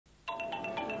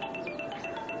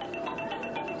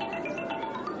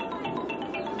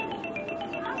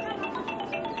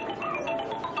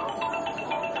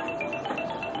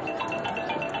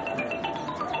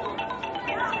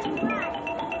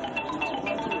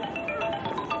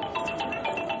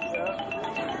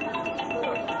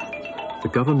The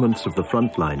governments of the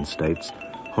frontline states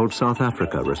hold South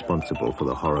Africa responsible for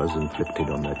the horrors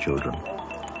inflicted on their children.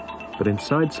 But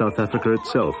inside South Africa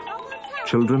itself,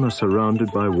 children are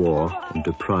surrounded by war and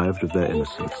deprived of their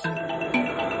innocence.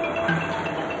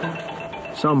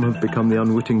 Some have become the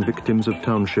unwitting victims of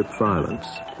township violence.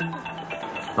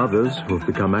 Others, who have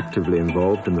become actively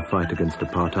involved in the fight against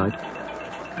apartheid,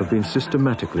 have been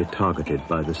systematically targeted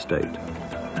by the state.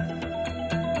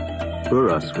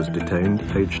 Buras was detained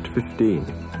aged 15.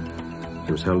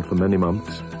 He was held for many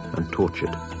months and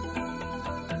tortured.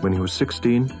 When he was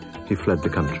 16, he fled the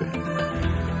country.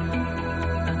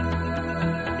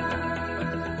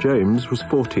 James was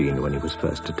 14 when he was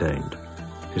first detained.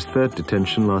 His third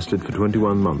detention lasted for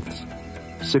 21 months,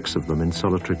 6 of them in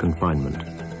solitary confinement.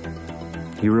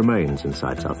 He remains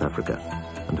inside South Africa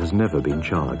and has never been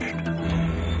charged.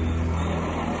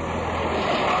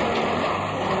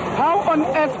 How on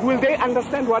earth will they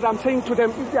understand what I'm saying to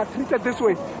them if they are treated this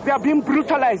way? They are being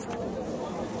brutalized.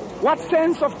 What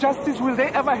sense of justice will they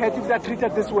ever have if they are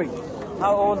treated this way?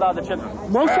 How old are the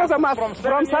children? Most of them are from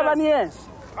 7 years.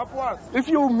 Upwards. If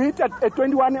you meet a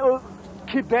 21-year-old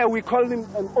kid there, we call him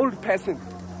an old person.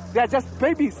 They are just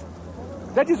babies.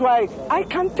 That is why I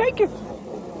can't take it.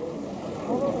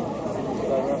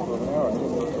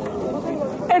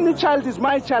 Any child is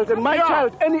my child, and my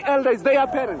child, any elder is their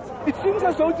parent. It seems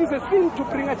as though it is a sin to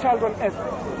bring a child on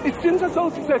earth. It seems as though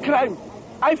it is a crime.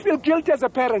 I feel guilty as a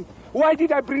parent. Why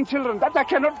did I bring children that I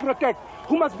cannot protect,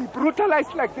 who must be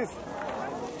brutalized like this?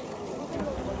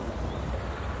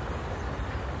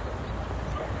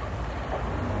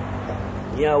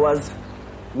 Yeah, I was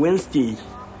Wednesday.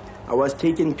 I was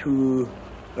taken to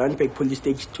Randburg police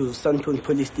station, to Sandton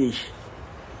police station.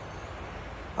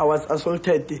 I was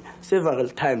assaulted several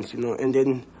times, and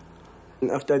then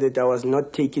after that I was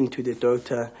not taken to the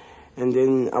doctor, and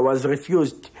then I was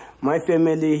refused. My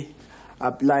family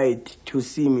applied to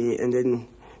see me, and then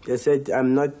they said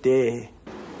I'm not there.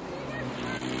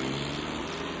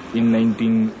 In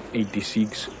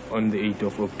 1986, on the 8th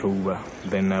of October,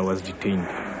 then I was detained.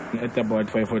 At about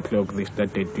 5 o'clock, they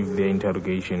started with their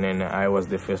interrogation, and I was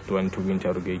the first one to be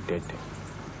interrogated.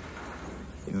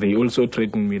 They also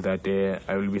threatened me that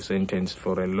I will be sentenced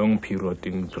for a long period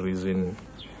in prison,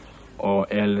 or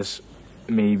else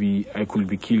maybe I could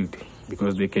be killed,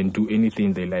 because they can do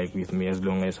anything they like with me as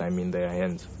long as I'm in their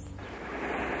hands.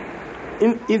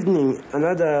 In the evening,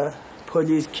 another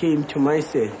police came to my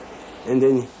cell, and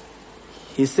then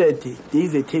he said, there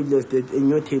is a tablet in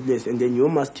your tablets, and then you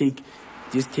must take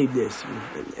these tablets.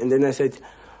 And then I said,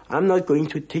 I'm not going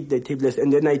to take the tablets.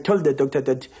 And then I told the doctor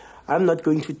that I'm not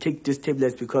going to take these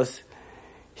tablets because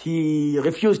he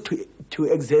refused to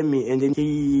examine me. And then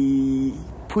he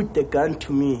put the gun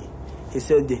to me. He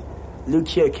said, look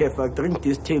here, careful, drink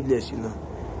these tablets,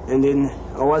 And then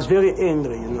I was very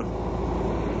angry,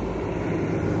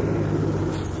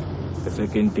 The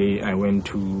second day, I went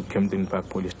to Kempton Park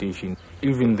police station.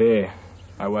 Even there,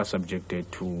 I was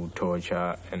subjected to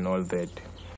torture and all that.